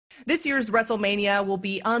This year's WrestleMania will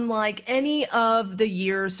be unlike any of the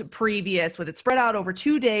years previous, with it spread out over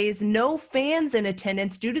 2 days, no fans in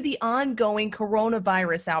attendance due to the ongoing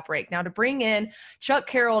coronavirus outbreak. Now, to bring in Chuck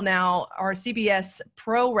Carroll now, our CBS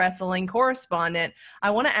Pro Wrestling correspondent,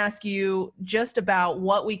 I want to ask you just about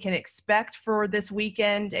what we can expect for this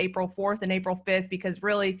weekend, April 4th and April 5th, because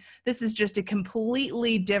really this is just a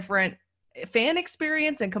completely different fan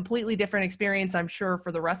experience and completely different experience, I'm sure,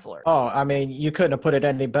 for the wrestler. Oh, I mean, you couldn't have put it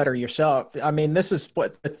any better yourself. I mean, this is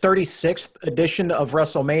what, the 36th edition of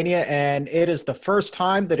WrestleMania, and it is the first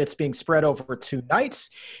time that it's being spread over 2 nights.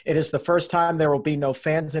 It is the first time there will be no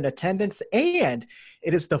fans in attendance, and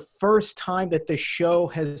it is the first time that the show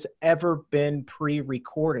has ever been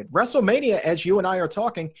pre-recorded. WrestleMania, as you and I are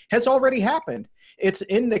talking, has already happened. It's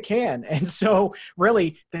in the can. And so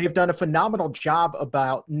really they've done a phenomenal job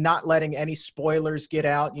about not letting any spoilers get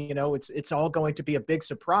out. You know, it's all going to be a big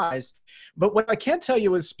surprise. But what I can tell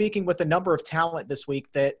you is, speaking with a number of talent this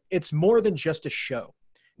week, that it's more than just a show.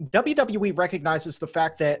 WWE recognizes the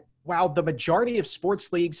fact that while the majority of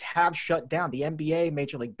sports leagues have shut down, the NBA,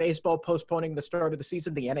 Major League Baseball postponing the start of the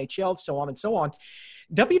season, the NHL, so on and so on,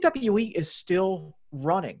 WWE is still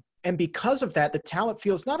running. And because of that, the talent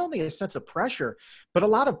feels not only a sense of pressure, but a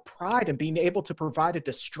lot of pride in being able to provide a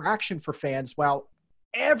distraction for fans while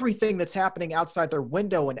everything that's happening outside their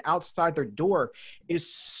window and outside their door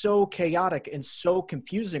is so chaotic and so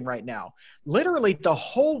confusing right now. Literally, the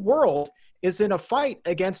whole world is in a fight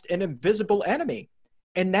against an invisible enemy.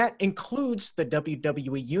 And that includes the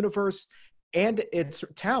WWE universe and its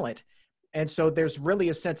talent. And so there's really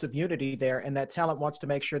a sense of unity there, and that talent wants to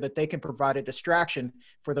make sure that they can provide a distraction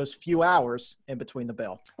for those few hours in between the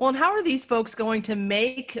bell. Well, and how are these folks going to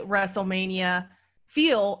make WrestleMania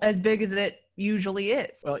feel as big as it usually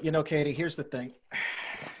is? Well, you know, Katie, here's the thing.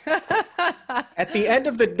 At the end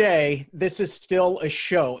of the day, this is still a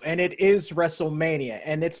show, and it is WrestleMania.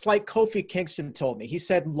 And it's like Kofi Kingston told me. He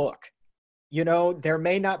said, look, you know, there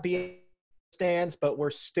may not be stands, but we're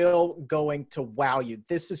still going to wow you.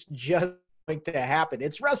 This is just going to happen.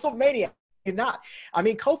 It's WrestleMania. You're not. I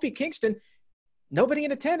mean, Kofi Kingston, nobody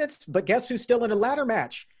in attendance, but guess who's still in a ladder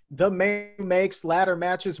match? The man who makes ladder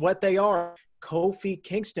matches what they are. Kofi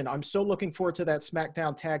Kingston. I'm so looking forward to that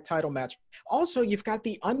SmackDown Tag Title match. Also, you've got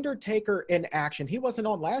The Undertaker in action. He wasn't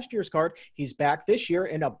on last year's card. He's back this year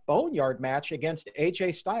in a Boneyard match against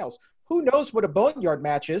AJ Styles. Who knows what a Boneyard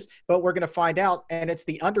match is, but we're going to find out, and it's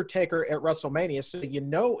The Undertaker at WrestleMania, so you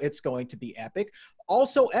know it's going to be epic.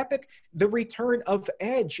 Also epic, the return of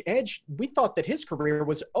Edge. Edge, we thought that his career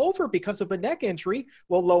was over because of a neck injury.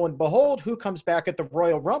 Well, lo and behold, who comes back at the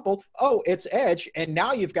Royal Rumble? Oh, it's Edge, and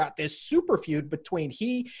now you've got this super feud between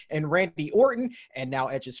he and Randy Orton, and now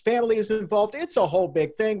Edge's family is involved. It's a whole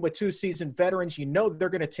big thing with 2 seasoned veterans. You know they're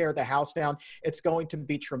going to tear the house down. It's going to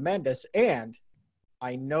be tremendous, and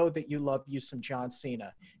I know that you love you some John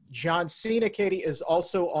Cena. John Cena, Katie, is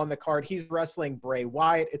also on the card. He's wrestling Bray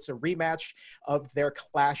Wyatt. It's a rematch of their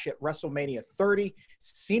clash at WrestleMania 30.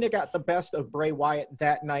 Cena got the best of Bray Wyatt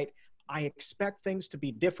that night. I expect things to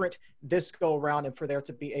be different this go around, and for there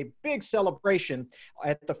to be a big celebration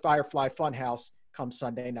at the Firefly Funhouse come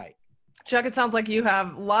Sunday night. Chuck, it sounds like you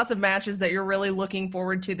have lots of matches that you're really looking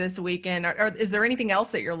forward to this weekend. Or is there anything else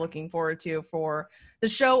that you're looking forward to for the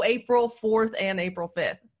show April 4th and April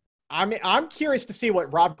 5th? I mean, I'm curious to see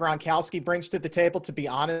what Rob Gronkowski brings to the table, to be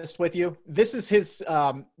honest with you. This is his,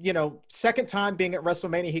 second time being at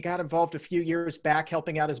WrestleMania. He got involved a few years back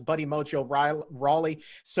helping out his buddy Mojo Rawley.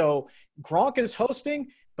 So Gronk is hosting,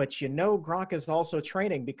 but you know Gronk is also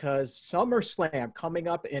training, because SummerSlam coming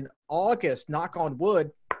up in August, knock on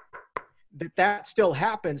wood, that still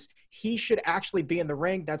happens. He should actually be in the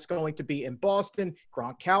ring. That's going to be in Boston.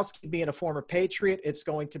 Gronkowski being a former Patriot, it's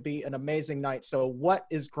going to be an amazing night. So what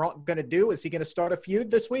is Gronk going to do? Is he going to start a feud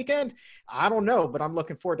this weekend? I don't know, but I'm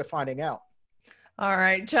looking forward to finding out. All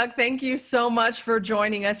right, Chuck, thank you so much for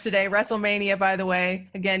joining us today. WrestleMania, by the way,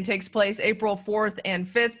 again, takes place April 4th and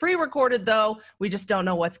 5th. Pre-recorded, though. We just don't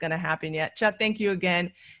know what's going to happen yet. Chuck, thank you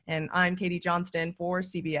again. And I'm Katie Johnston for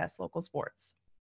CBS Local Sports.